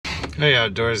Hey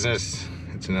outdoorsness,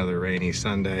 it's another rainy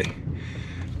Sunday.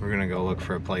 We're gonna go look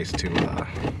for a place to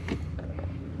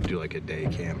do like a day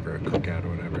camp or a cookout or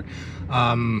whatever.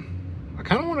 I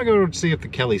kind of want to go see if the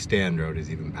Kelly Stand Road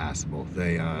is even passable.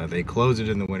 They close it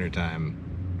in the wintertime.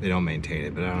 They don't maintain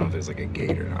it, but I don't know if there's like a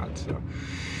gate or not. So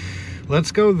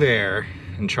let's go there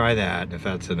and try that. If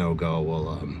that's a no-go,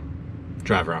 we'll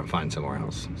drive around and find somewhere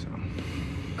else. So.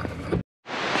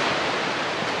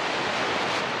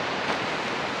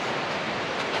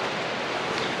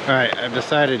 Alright, I've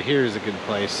decided here's a good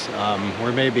place.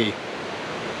 We're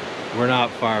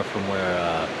not far from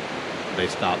where they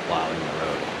stop plowing the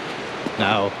road.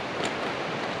 Now,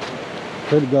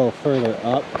 could go further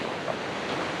up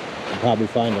and probably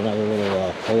find another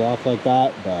little pull-off like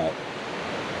that, but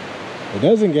it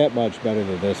doesn't get much better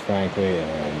than this, frankly,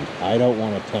 and I don't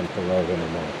want to tempt the road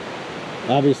anymore.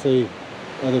 Obviously,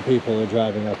 other people are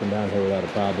driving up and down here without a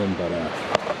problem, but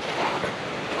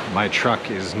my truck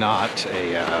is not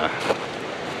a,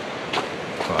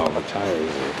 well, the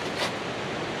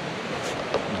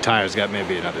tires got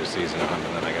maybe another season on them,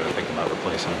 and then I gotta think about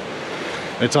replacing them.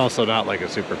 It's also not like a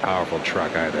super powerful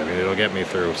truck either. I mean, it'll get me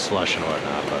through slush and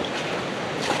whatnot, but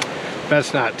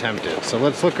best not tempt it. So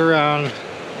let's look around.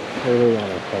 Where do we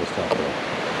want to post up here?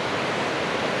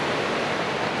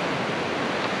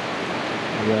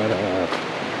 We got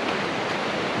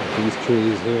these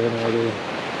trees here maybe.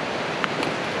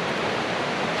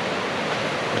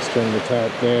 String the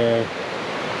tarp there,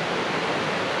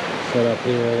 set up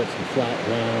here, get some flat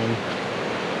ground,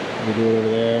 we do it over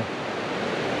there.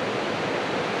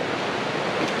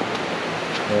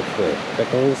 That's the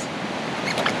pickles.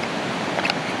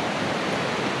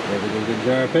 Maybe a good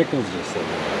jar of pickles just sitting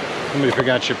there. Somebody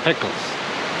forgot your pickles.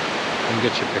 Come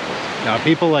get your pickles. Now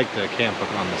people like to camp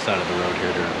on the side of the road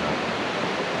here during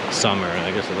the summer, and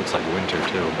I guess it looks like winter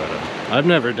too, but I've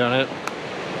never done it.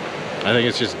 I think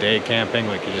it's just day camping,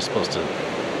 like you're just supposed to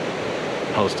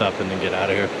post up and then get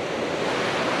out of here.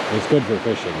 It's good for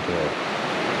fishing too.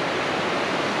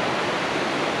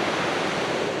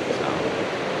 So,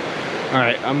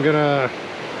 alright, I'm gonna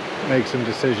make some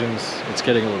decisions. It's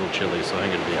getting a little chilly, so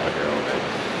I'm gonna be out here all day.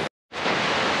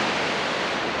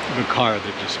 The car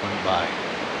that just went by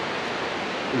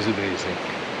is amazing.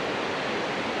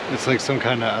 It's like some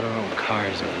kind of, I don't know what car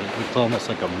it is. It's almost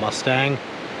like a Mustang.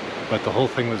 But the whole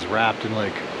thing was wrapped in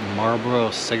like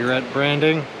Marlboro cigarette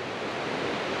branding.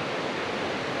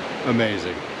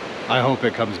 Amazing. I hope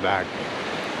it comes back.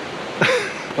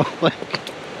 Like,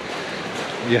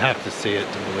 you have to see it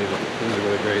to believe it. It was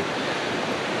really great.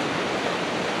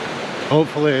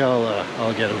 Hopefully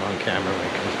I'll get him on camera when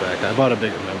he comes back. I bought a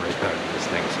bigger memory card for this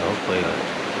thing, so hopefully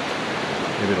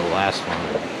maybe it'll last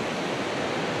longer.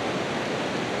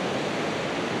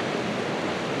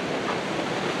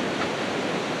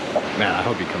 Man, I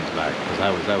hope he comes back, because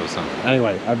that was something.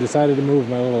 Anyway, I've decided to move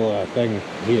my little thing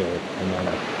here and then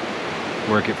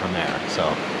work it from there.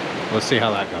 So let's see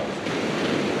how that goes.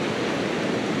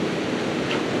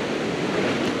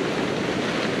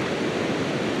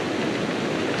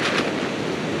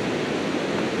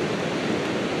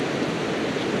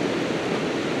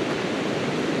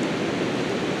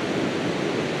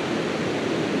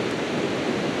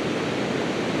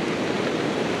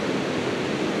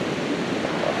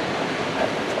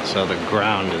 So the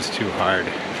ground is too hard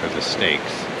for the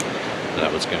stakes that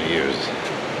I was going to use.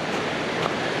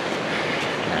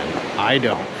 And I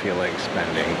don't feel like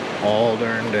spending all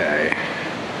darn day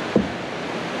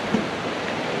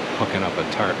hooking up a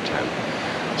tarp tent.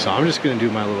 So I'm just going to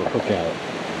do my little cookout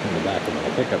in the back of my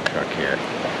pickup truck here.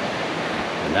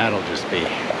 And that'll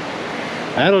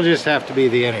just have to be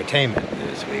the entertainment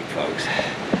this week, folks.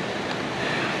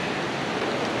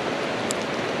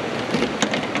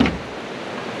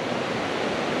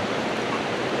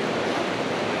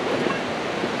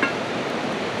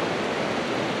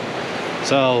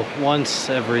 So once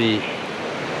every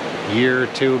year or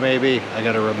two maybe, I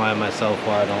gotta remind myself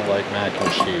why I don't like mac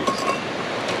and cheese.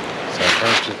 So I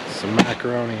purchased some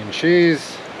macaroni and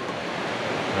cheese.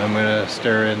 I'm gonna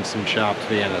stir in some chopped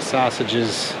Vienna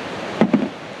sausages,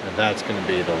 and that's gonna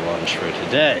be the lunch for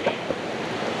today.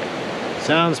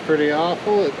 Sounds pretty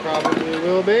awful, it probably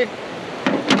will be.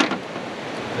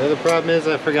 The other problem is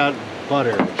I forgot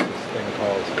butter, which this thing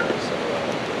calls for,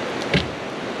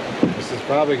 so this is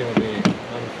probably gonna be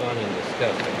fun and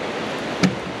disgusting,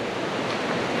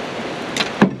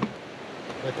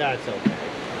 but that's okay.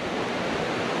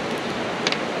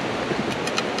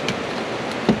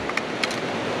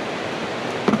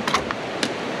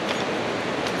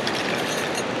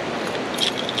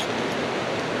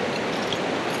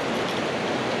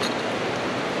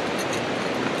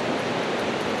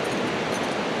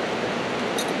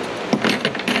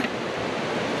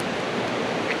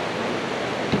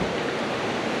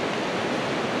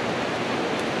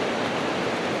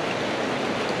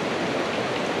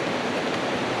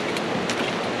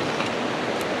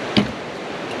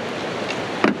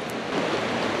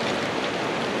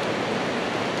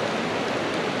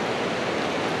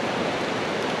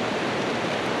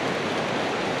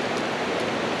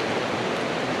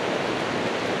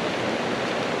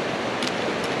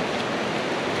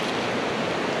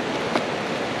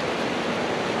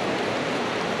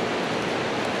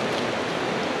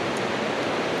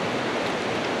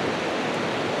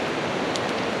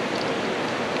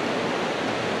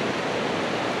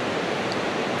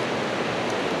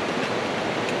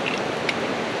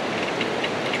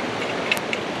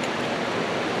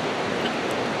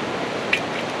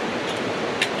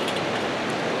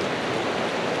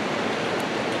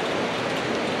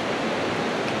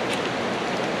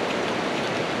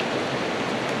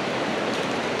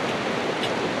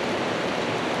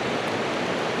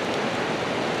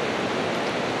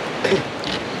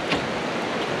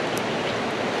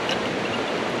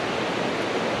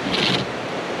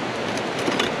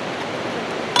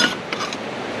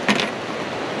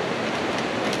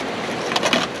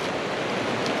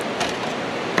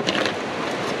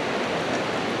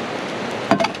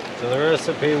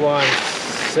 recipe wants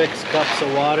 6 cups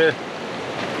of water.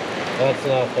 That's an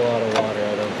awful lot of water.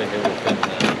 I don't think it will fit in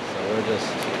that. So we're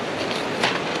just...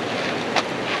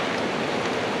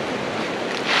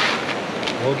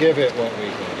 we'll give it what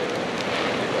we can give it.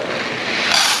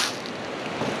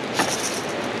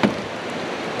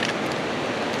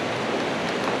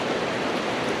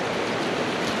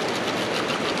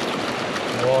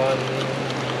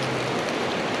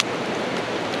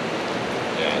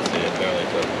 Yeah, see, it barely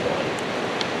took one.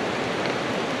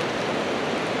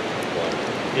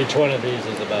 Each one of these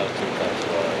is about 2 cups of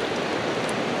water.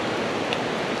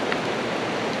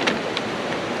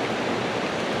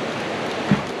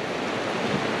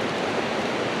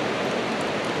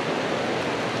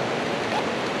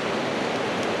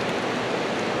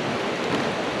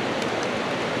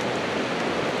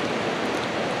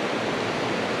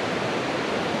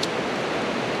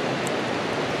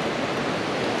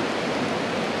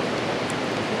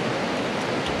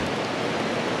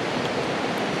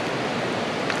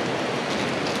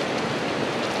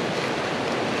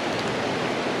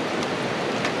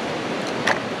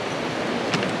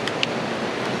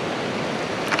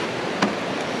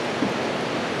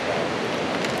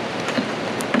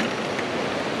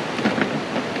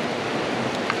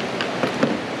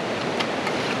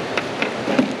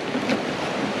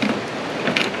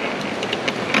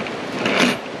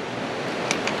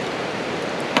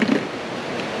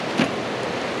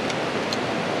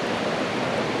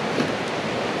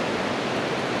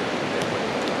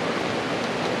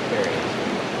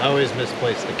 I always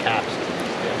misplace the caps to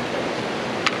these damn things.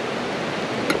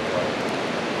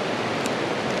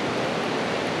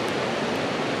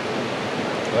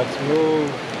 Let's move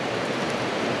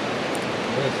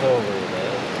this over a bit.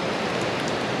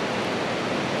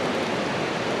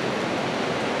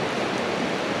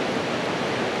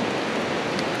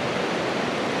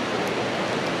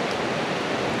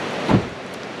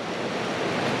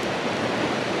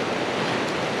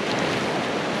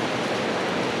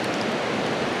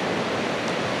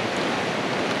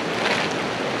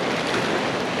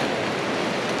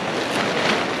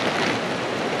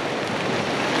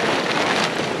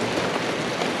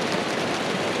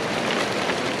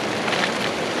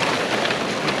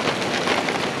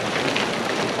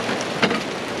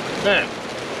 There.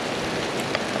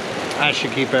 That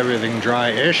should keep everything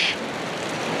dry-ish.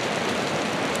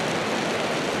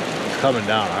 It's coming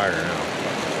down harder now.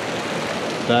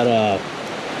 That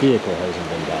vehicle hasn't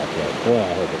been back yet. Boy,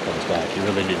 I hope it comes back. You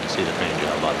really need to see the paint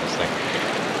job on this thing.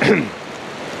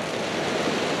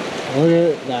 Look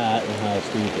at that and how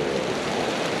steep it is.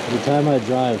 Every time I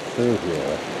drive through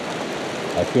here,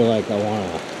 I feel like I want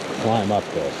to climb up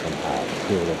there somehow and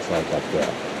see what it's like up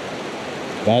there.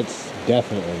 That's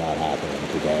definitely not happening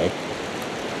today.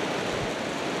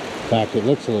 In fact, it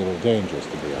looks a little dangerous,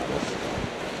 to be honest.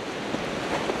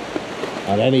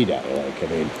 On any day, like, I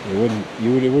mean,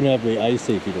 it wouldn't have to be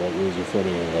icy if you don't lose your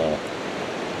footing and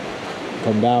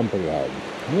come down pretty hard.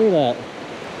 Look at that.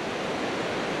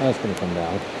 That's gonna come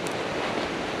down.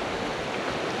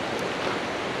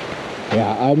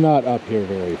 Yeah, I'm not up here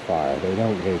very far. They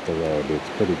don't gate the road. It's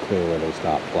pretty clear where they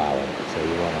stop plowing. So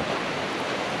you wanna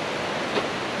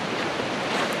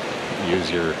use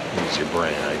your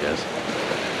brain, I guess.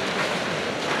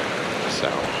 So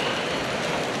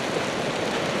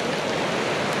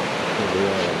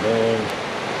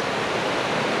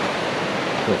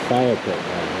the fire pit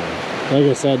down here. Like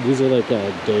I said, these are like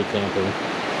day camping.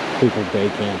 People day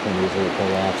camp on these little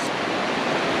pull-offs.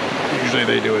 Usually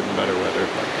they do it in better weather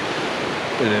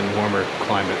and in warmer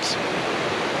climates.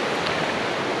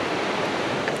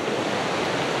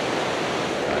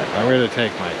 I'm going to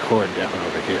take my cord down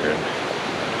over here and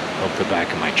hope the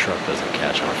back of my truck doesn't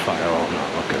catch on fire while I'm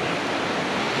not looking.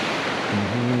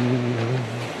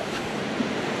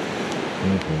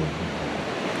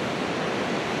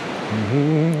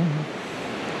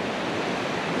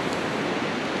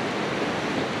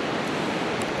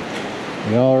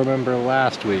 You all remember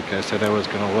last week I said I was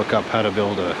going to look up how to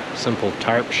build a simple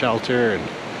tarp shelter and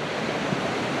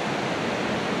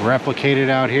replicate it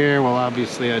out here. Well,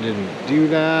 obviously I didn't do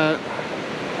that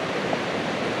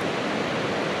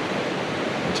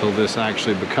until this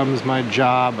actually becomes my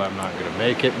job. I'm not going to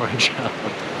make it my job.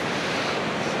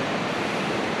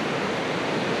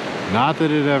 Not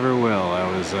that it ever will.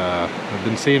 I've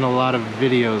been seeing a lot of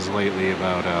videos lately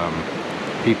about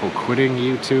people quitting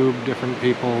YouTube, different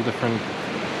people, different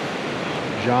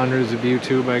genres of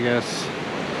YouTube, I guess.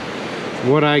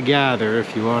 What I gather,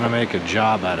 if you want to make a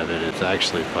job out of it, it's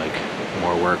actually like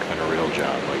more work than a real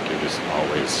job. Like you're just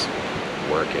always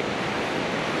working.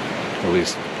 At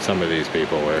least some of these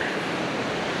people were.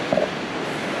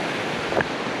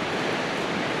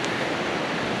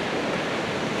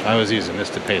 If I was using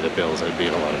this to pay the bills, I'd be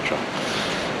in a lot of trouble.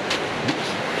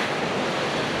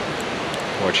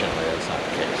 Fortunately, that's not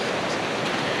the case.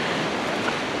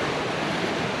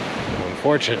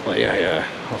 Unfortunately, I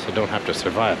also don't have to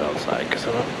survive outside, because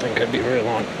I don't think I'd be very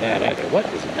long for that either.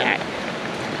 What is that?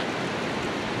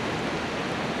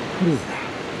 What is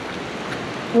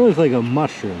that? That looks like a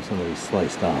mushroom somebody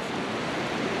sliced off.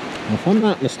 If I'm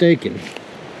not mistaken,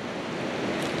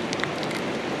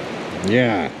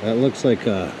 yeah, that looks like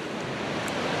a,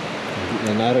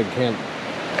 and I can't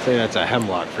say that's a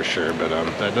hemlock for sure, but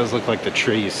that does look like the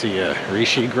tree you see a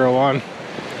reishi grow on,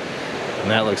 and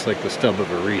that looks like the stub of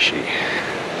a reishi.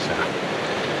 So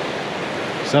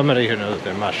somebody who knows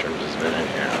their mushrooms has been in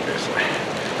here, obviously.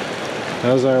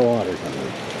 How's our water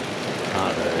coming?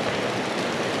 Not very.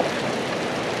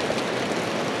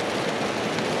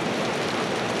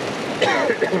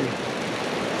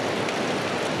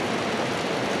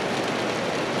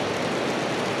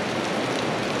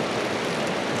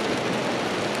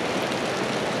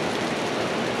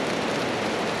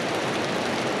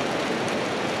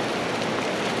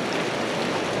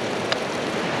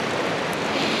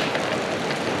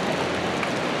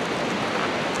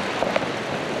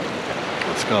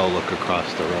 Let's go look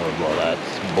across the road while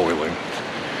that's boiling,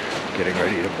 getting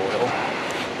ready to boil.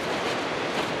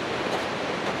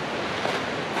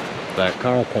 That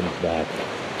car comes back,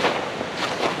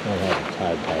 I'll have a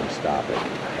tide pad stop it.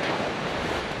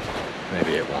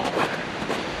 Maybe it won't.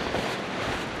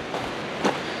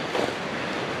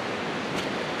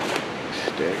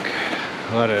 Stick.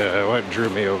 What drew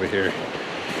me over here?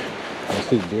 I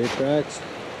see deer tracks.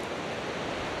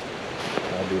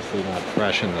 Obviously not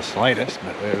fresh in the slightest,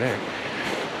 but they're there.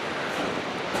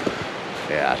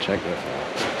 Yeah, check this out.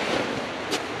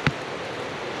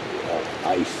 Oh,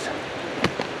 ice.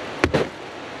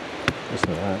 Listen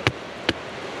to that.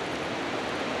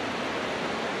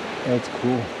 That's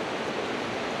cool.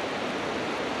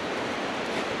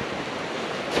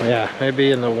 Yeah,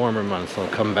 maybe in the warmer months I'll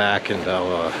come back and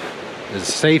I'll, as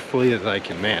safely as I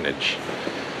can manage,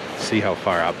 see how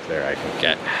far up there I can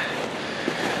get.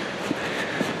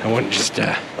 I wouldn't just,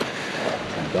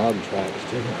 some dog tracks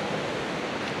too.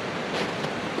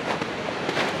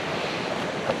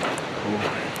 Cool.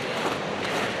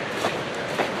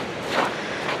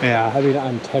 Yeah, I mean,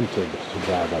 I'm tempted to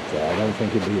drive up there. I don't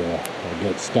think it'd be a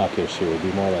get stuck issue. It'd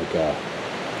be more like a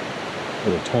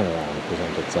turnaround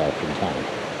present itself in time.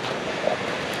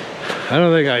 I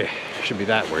don't think I should be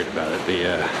that worried about it.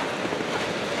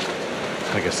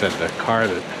 Like I said, the car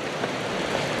that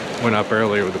went up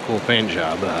earlier with a cool paint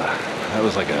job, that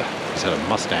was like a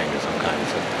Mustang of some kind.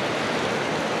 So.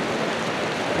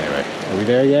 Anyway, are we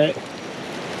there yet?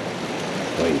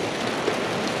 Wait.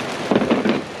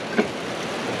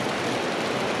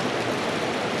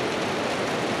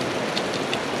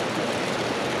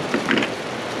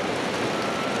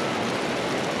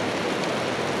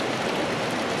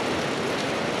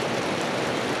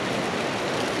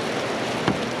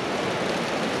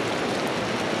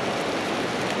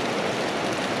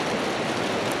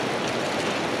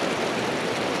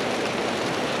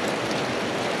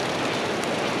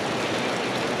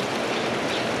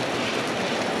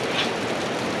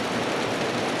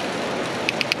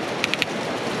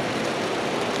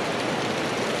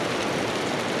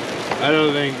 I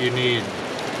don't think you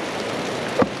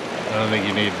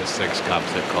need the 6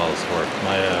 cups it calls for.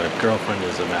 My girlfriend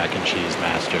is a mac and cheese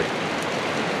master,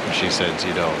 and she says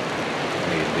you don't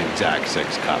need the exact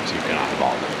 6 cups, you can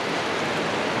eyeball them.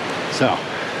 So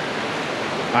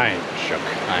I ain't shook,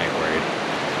 I ain't worried.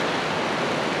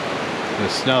 The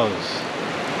snow's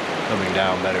coming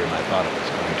down better than I thought it was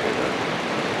going to, but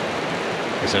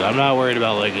like I said, I'm not worried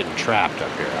about like getting trapped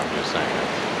up here. I'm just saying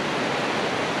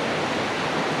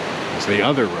it's the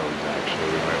other roads actually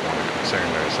we might want to concern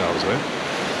ourselves with.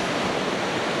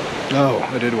 Oh,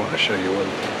 I did want to show you one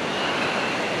thing.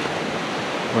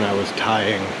 When I was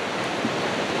tying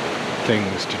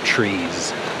things to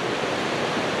trees.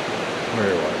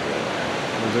 Where was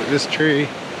it? Was it this tree?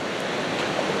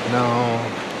 No,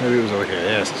 maybe it was over here.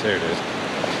 Yes, there it is.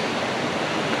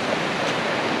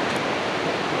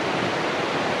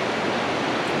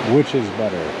 Which is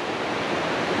better?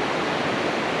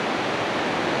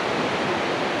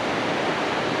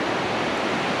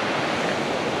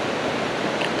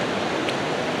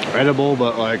 Edible,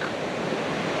 but like,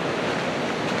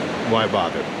 why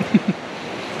bother?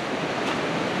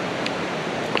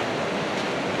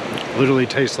 Literally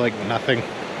tastes like nothing.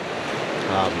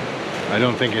 I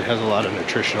don't think it has a lot of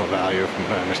nutritional value from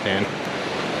what I understand.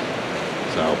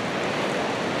 So,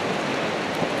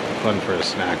 fun for a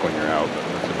snack when you're out, but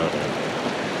that's about it.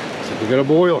 So we got a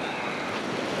boil.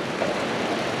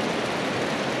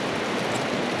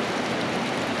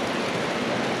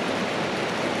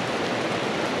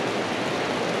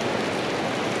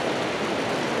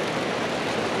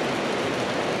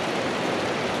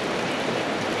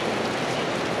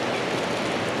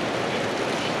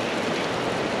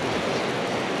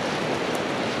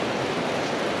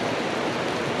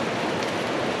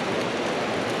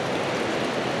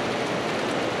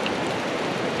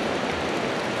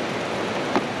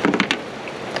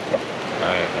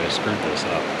 screwed this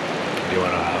up. Do you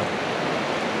want to know how?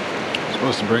 You're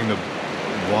supposed to bring the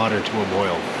water to a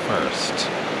boil first.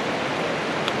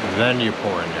 Then you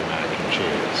pour in your mac and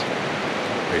cheese.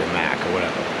 Or your mac, or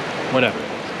whatever. Whatever it is.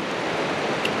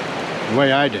 The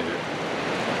way I did it,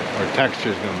 our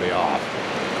texture's going to be off.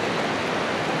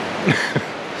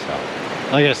 So,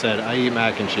 like I said, I eat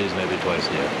mac and cheese maybe twice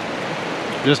a year.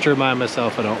 Just to remind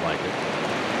myself I don't like it.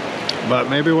 But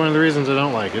maybe one of the reasons I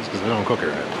don't like it is because I don't cook it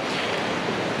right.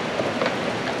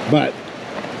 But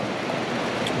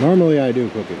normally I do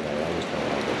cook it right. I just don't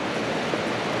like it.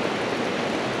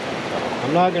 So,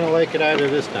 I'm not going to like it either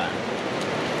this time.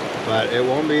 But it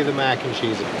won't be the mac and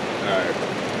cheese. Alright,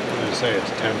 I'm going to say it's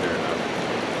tender enough.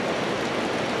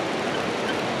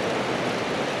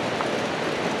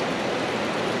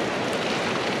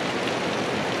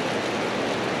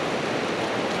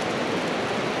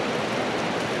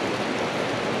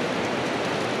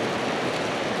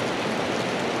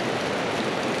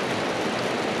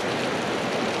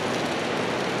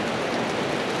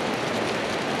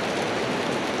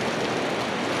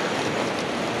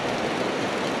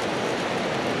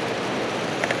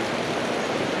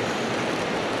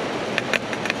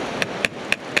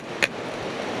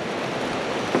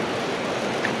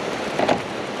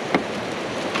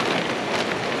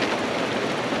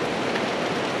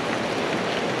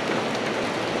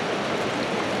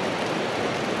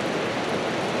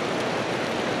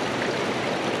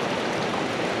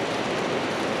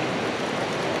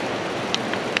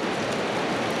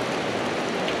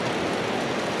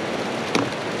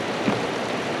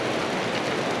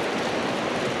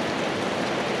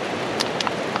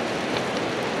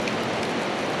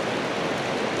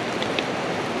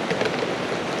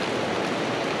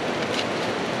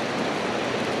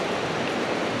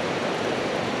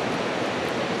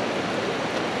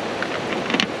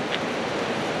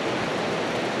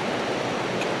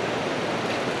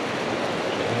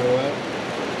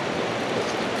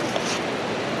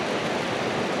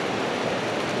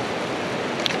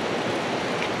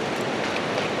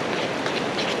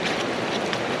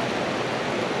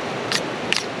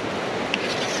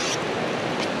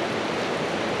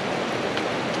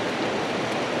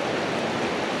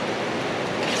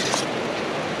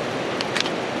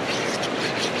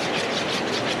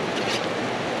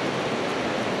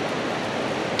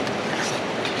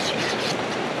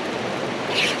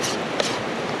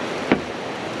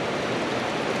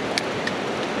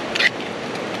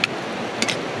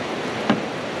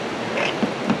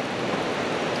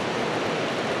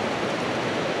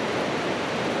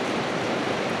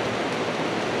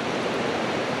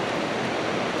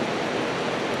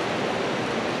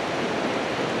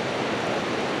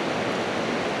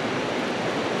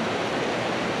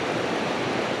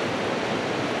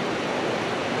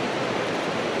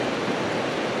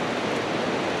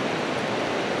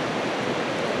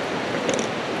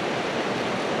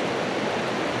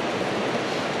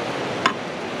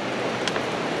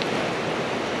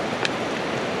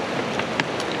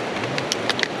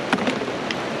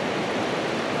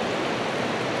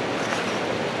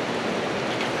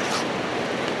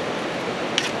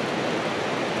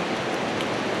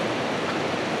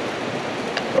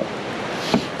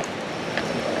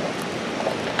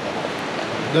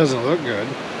 Doesn't look good.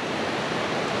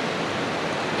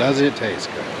 Does it taste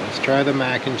good? Let's try the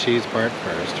mac and cheese part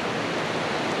first.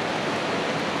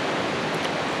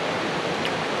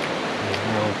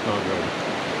 No, it's not good.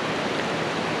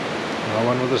 Not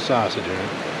one with the sausage in it.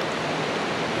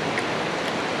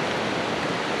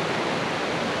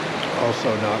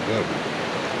 Also not good.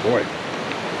 Boy.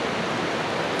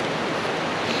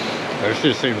 This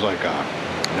just seems like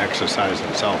an exercise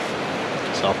in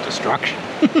self-destruction.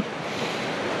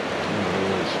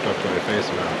 Stuck to my face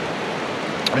now.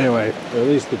 Anyway, at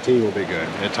least the tea will be good.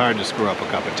 It's hard to screw up a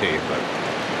cup of tea, but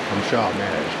I'm sure I'll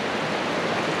manage.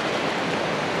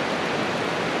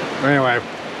 Anyway,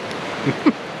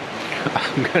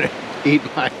 I'm gonna eat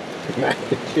my mac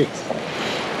and cheese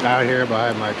out here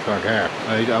behind my truck here.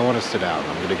 I want to sit down.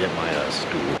 I'm gonna get my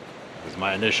stool. Because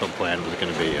my initial plan was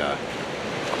gonna be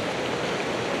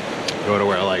go to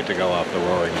where I like to go off the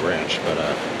Roaring Branch,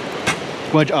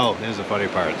 but oh, here's the funny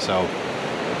part. So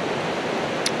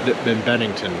in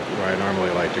Bennington, where I normally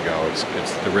like to go, it's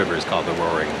the river is called the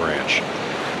Roaring Branch.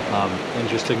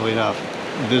 Interestingly enough,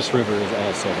 this river is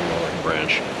also the Roaring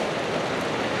Branch.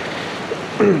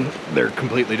 They're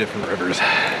completely different rivers.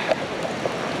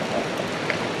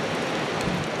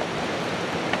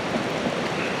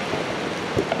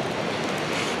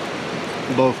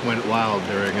 Both went wild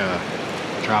during a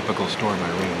tropical storm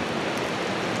Irene.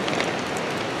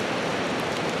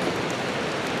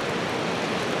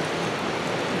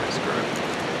 That's great.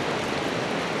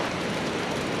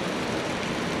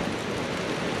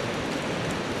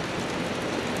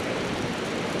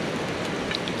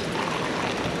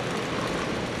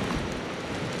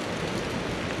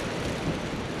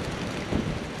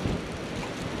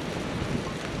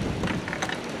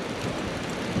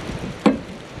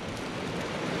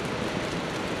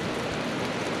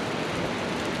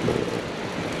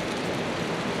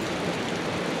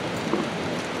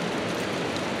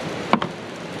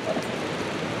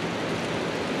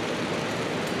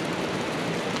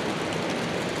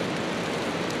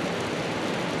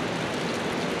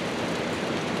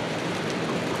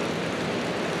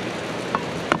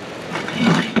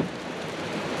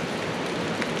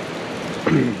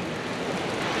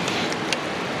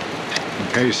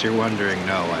 In case you're wondering,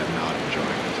 no, I'm not enjoying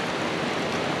it.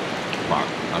 But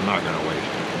I'm not gonna waste it.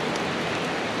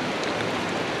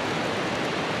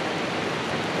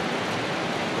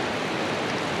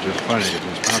 Which is funny,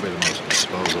 it's probably the most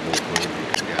disposable food you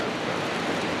can get.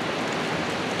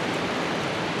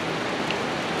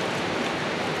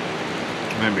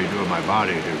 Maybe doing my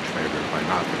body a huge favor by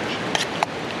not finishing it.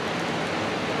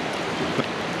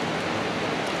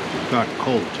 It's not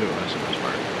cold too, that's the best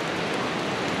part.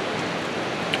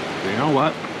 But you know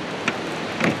what?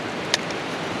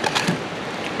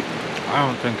 I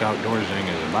don't think outdoorsing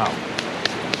is about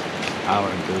how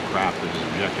and crap that is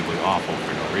objectively awful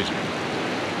for no reason.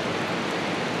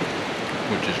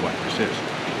 Which is what this is.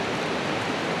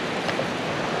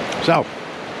 So,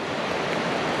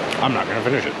 I'm not gonna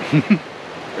finish it.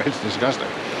 It's disgusting.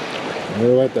 I'm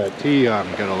gonna let that tea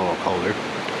get a little colder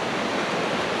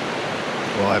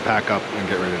while I pack up and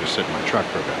get ready to sit in my truck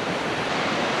for a bit.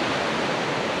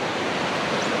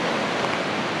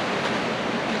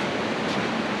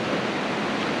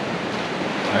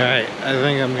 Alright, I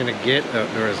think I'm gonna get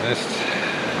outdoors this.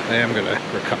 I am gonna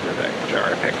recover that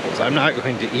jar of pickles. I'm not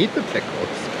going to eat the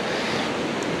pickles,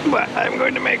 but I'm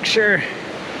going to make sure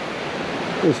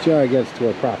this jar gets to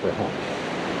a proper home.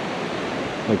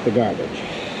 Like the garbage.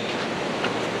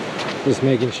 Just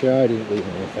making sure I didn't leave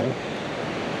anything.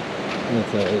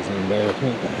 That's always an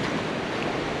embarrassment.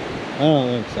 I don't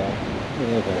think so.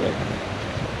 Look at it.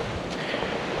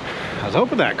 I was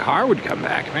hoping that car would come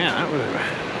back. Man, that would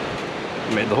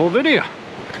have made the whole video.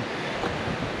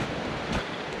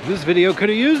 This video could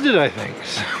have used it, I think.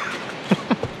 So.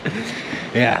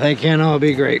 Yeah, they can't all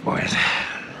be great, boys.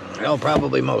 Well,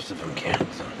 probably most of them can.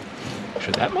 So.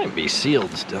 Sure, that might be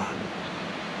sealed still.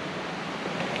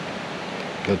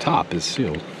 The top is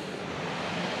sealed.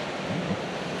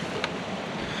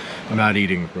 I'm not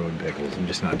eating road pickles. I'm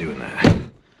just not doing that.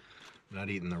 I'm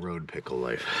not eating the road pickle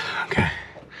life. Okay.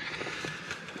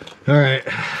 All right.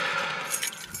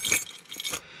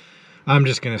 I'm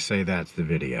just gonna say that's the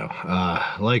video.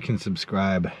 Like and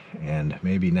subscribe, and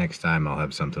maybe next time I'll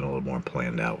have something a little more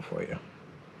planned out for you.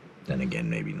 Then again,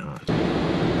 maybe not.